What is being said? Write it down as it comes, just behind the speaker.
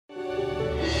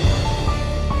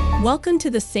Welcome to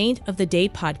the Saint of the Day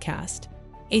podcast,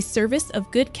 a service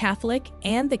of Good Catholic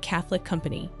and the Catholic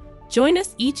Company. Join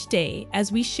us each day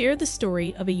as we share the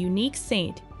story of a unique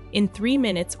saint in 3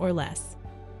 minutes or less.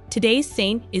 Today's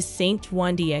saint is Saint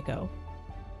Juan Diego.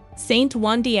 Saint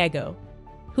Juan Diego,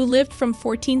 who lived from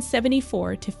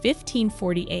 1474 to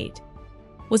 1548,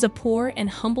 was a poor and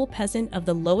humble peasant of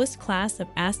the lowest class of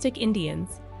Aztec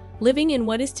Indians living in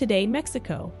what is today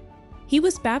Mexico. He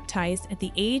was baptized at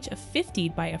the age of 50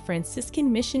 by a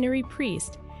Franciscan missionary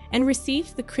priest and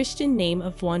received the Christian name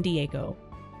of Juan Diego.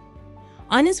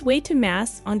 On his way to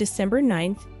Mass on December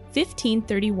 9,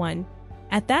 1531,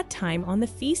 at that time on the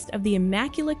Feast of the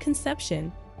Immaculate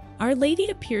Conception, Our Lady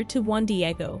appeared to Juan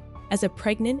Diego as a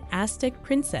pregnant Aztec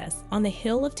princess on the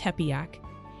hill of Tepeyac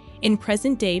in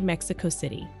present-day Mexico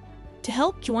City. To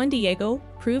help Juan Diego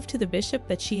prove to the bishop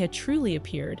that she had truly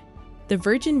appeared, the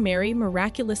Virgin Mary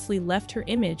miraculously left her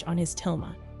image on his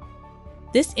tilma.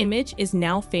 This image is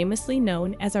now famously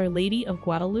known as Our Lady of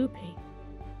Guadalupe.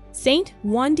 Saint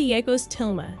Juan Diego's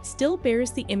tilma still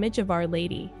bears the image of Our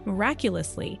Lady,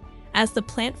 miraculously, as the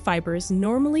plant fibers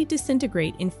normally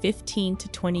disintegrate in 15 to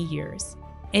 20 years,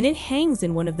 and it hangs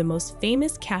in one of the most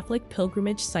famous Catholic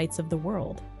pilgrimage sites of the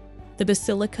world, the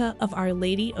Basilica of Our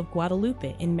Lady of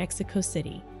Guadalupe in Mexico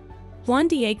City. Juan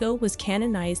Diego was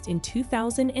canonized in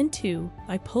 2002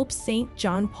 by Pope St.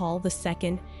 John Paul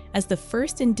II as the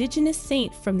first indigenous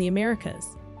saint from the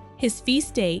Americas. His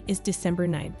feast day is December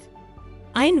 9th.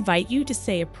 I invite you to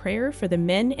say a prayer for the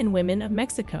men and women of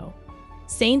Mexico.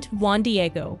 Saint Juan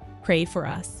Diego, pray for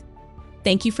us.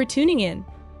 Thank you for tuning in.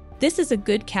 This is a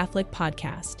Good Catholic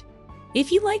podcast.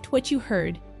 If you liked what you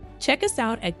heard, check us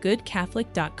out at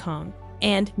goodcatholic.com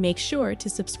and make sure to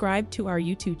subscribe to our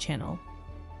YouTube channel.